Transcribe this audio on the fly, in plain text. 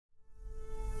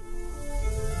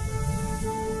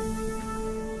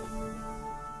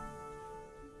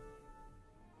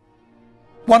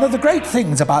One of the great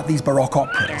things about these Baroque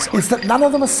operas is that none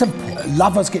of them are simple.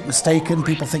 Lovers get mistaken,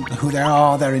 people think who they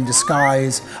are, they're in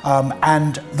disguise,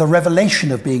 and the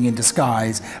revelation of being in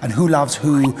disguise and who loves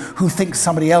who thinks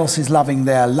somebody else is loving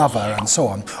their lover, and so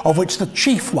on, of which the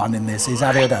chief one in this is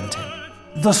Ariodante.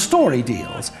 The story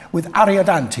deals with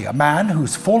Ariodante, a man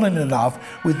who's fallen in love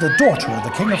with the daughter of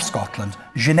the King of Scotland,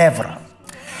 Ginevra.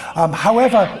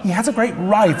 However, he has a great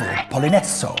rival,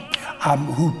 Polinesso,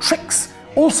 who tricks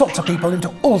all sorts of people into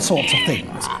all sorts of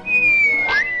things.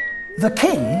 The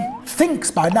king thinks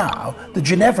by now that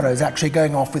Ginevra is actually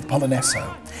going off with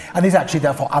Polinesso, and is actually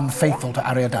therefore unfaithful to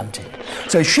Ariodante.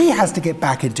 So she has to get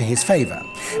back into his favour.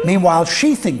 Meanwhile,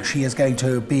 she thinks she is going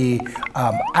to be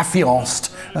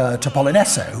affianced to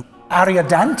Polinesso.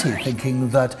 Ariodante, thinking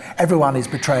that everyone is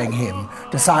betraying him,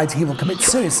 decides he will commit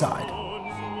suicide.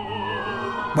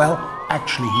 Well,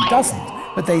 actually he doesn't,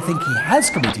 but they think he has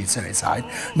committed suicide.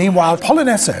 Meanwhile,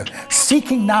 Polinesso,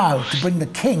 seeking now to bring the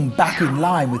king back in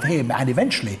line with him and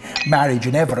eventually marry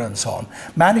Ginevra and so on,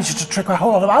 manages to trick a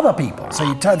whole lot of other people. So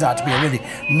he turns out to be a really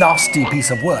nasty piece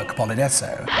of work,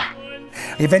 Polinesso.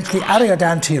 Eventually,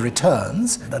 Ariodante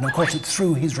returns, and of course it's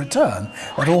through his return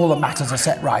that all the matters are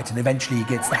set right, and eventually he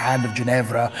gets the hand of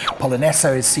Ginevra,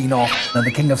 Polinesso is seen off, and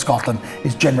the King of Scotland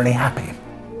is generally happy.